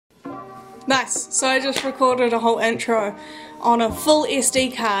Nice. So I just recorded a whole intro on a full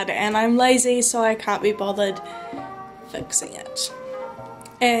SD card and I'm lazy so I can't be bothered fixing it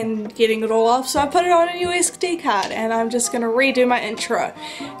and getting it all off, so I put it on a SD card and I'm just gonna redo my intro.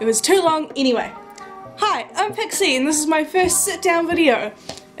 It was too long anyway. Hi, I'm Pixie and this is my first sit down video.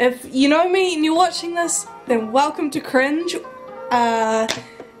 If you know me and you're watching this, then welcome to Cringe.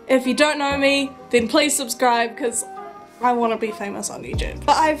 If you don't know me, then please subscribe because I want to be famous on YouTube.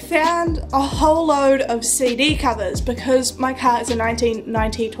 But I've found a whole load of CD covers because my car is a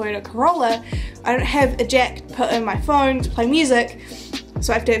 1990 Toyota Corolla. I don't have a jack to put in my phone to play music,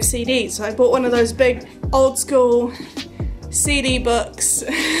 so I have to have CDs. So I bought one of those big old school CD books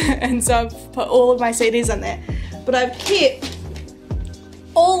and so I've put all of my CDs in there. But I've kept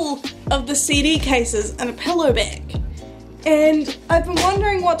all of the CD cases in a pillow bag and I've been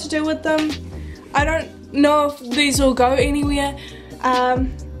wondering what to do with them. I don't know if these will go anywhere,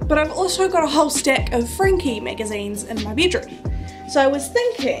 but I've also got a whole stack of Frankie magazines in my bedroom. So I was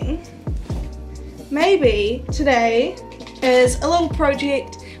thinking maybe today is a little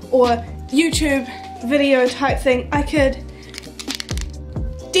project or YouTube video type thing. I could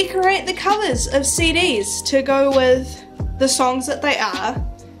decorate the covers of CDs to go with the songs that they are,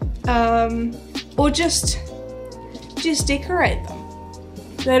 or just decorate them.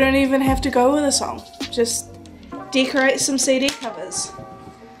 They don't even have to go with a song. Just decorate some CD covers.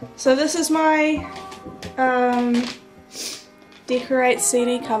 So this is my decorate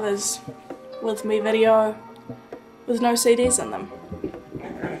CD covers with me video with no CDs in them.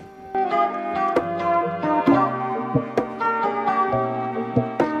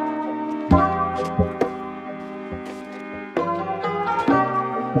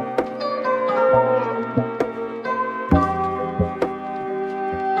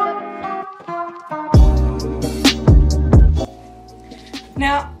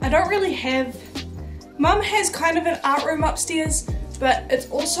 Now, I don't really have... Mum has kind of an art room upstairs, but it's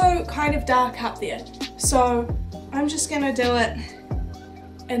also kind of dark up there. So, I'm just gonna do it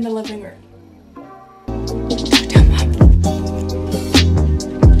in the living room.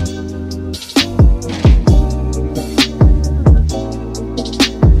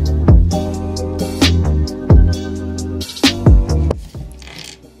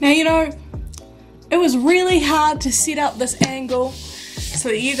 Now, you know, it was really hard to set up this angle so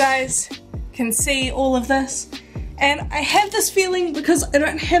that you guys can see all of this, and I have this feeling because I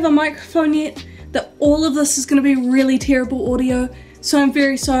don't have a microphone yet that all of this is going to be really terrible audio, so I'm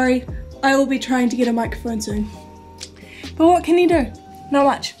very sorry. I will be trying to get a microphone soon, but what can you do? Not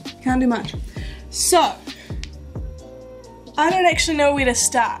much. Can't do much. So I don't actually know where to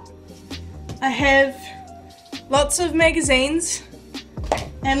start. I have lots of magazines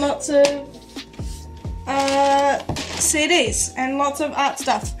and lots of CDs and lots of art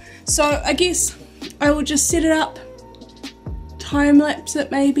stuff. So I guess I will just set it up, time lapse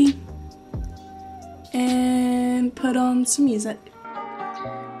it maybe, and put on some music.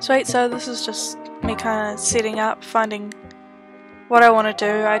 Sweet, so this is just me kind of setting up, finding what I want to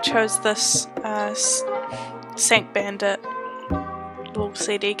do. I chose this Sank Bandit little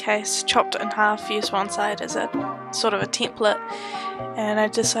CD case, chopped it in half, used one side as a sort of a template, and I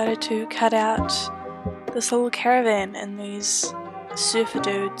decided to cut out this little caravan and these surfer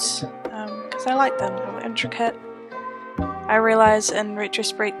dudes because I like them. They were intricate. I realise in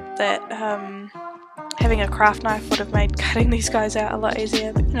retrospect that having a craft knife would have made cutting these guys out a lot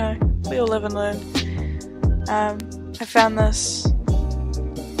easier, but you know, we all live and learn. I found this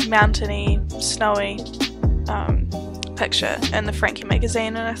mountainy, snowy picture in the Frankie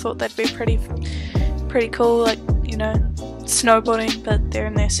magazine and I thought that'd be pretty cool, like, you know, snowboarding but they're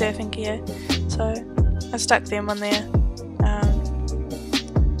in their surfing gear, so I stuck them on there,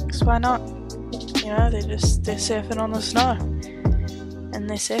 because why not? You know, they're surfing on the snow in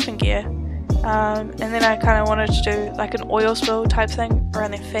their surfing gear. And then I kind of wanted to do like an oil spill type thing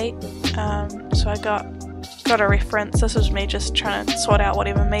around their feet, so I got a reference. This was me just trying to sort out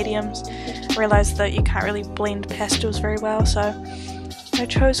whatever mediums. Realised that you can't really blend pastels very well, so I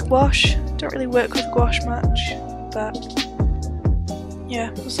chose gouache. Don't really work with gouache much, but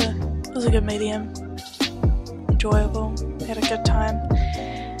yeah, it was a good medium. Enjoyable, had a good time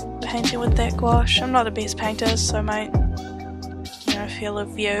painting with that gouache. I'm not the best painter, so my, you know, field of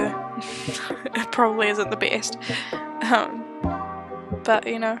view it probably isn't the best, but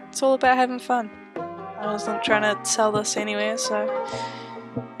you know, it's all about having fun. I wasn't trying to sell this anywhere, so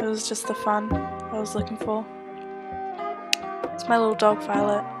it was just the fun I was looking for. It's my little dog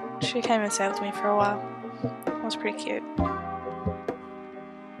Violet. She came and stayed with me for a while. It was pretty cute.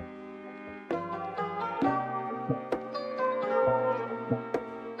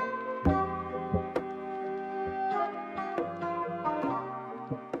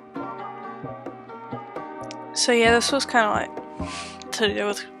 So yeah, this was kind of like to do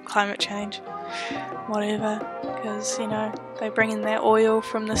with climate change, whatever, because you know they bring in that oil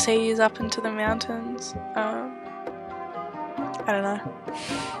from the seas up into the mountains. I don't know,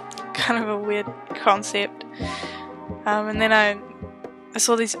 kind of a weird concept. And then I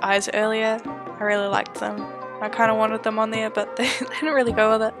saw these eyes earlier. I really liked them. I kind of wanted them on there, but they didn't really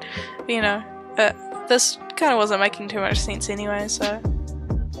go with it. You know, this kind of wasn't making too much sense anyway, so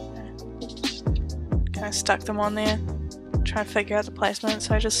kind of stuck them on there. Trying to figure out the placement,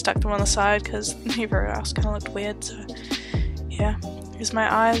 so I just stuck them on the side because everywhere else kind of looked weird. So yeah, here's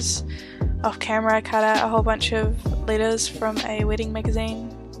my eyes. Off camera, I cut out a whole bunch of letters from a wedding magazine.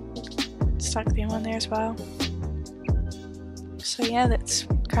 Stuck them on there as well. So yeah, that's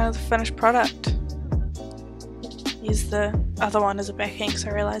kind of the finished product. Used the other one as a backing because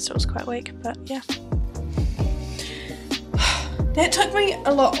I realised it was quite weak, but yeah. That took me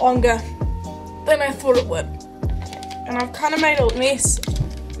a lot longer than I thought it would. And I've kind of made a mess.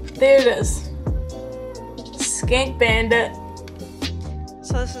 There it is. Skank Bandit.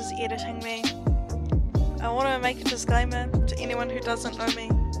 So this is editing me. I want to make a disclaimer to anyone who doesn't know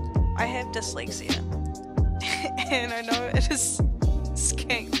me. I have dyslexia. And I know it is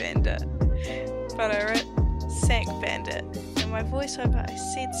Skank Bandit. But I wrote Sank Bandit. In my voiceover I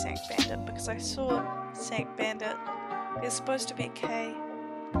said Sank Bandit because I saw Sank Bandit. There's supposed to be a K.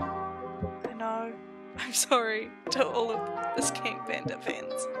 I know. I'm sorry to all of the Skank Bandit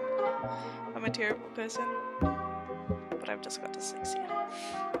fans. I'm a terrible person. But I've just got dyslexia.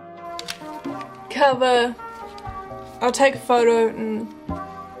 Cover. I'll take a photo and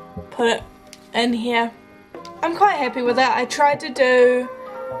put it in here. I'm quite happy with that. I tried to do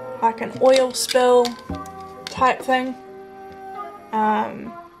like an oil spill type thing.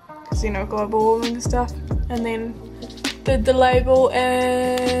 Because you know, global warming and stuff. And then did the label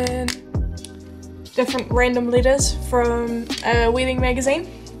and different random letters from a wedding magazine.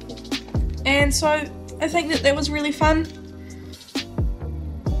 And so I think that was really fun.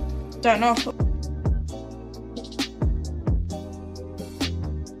 Don't know if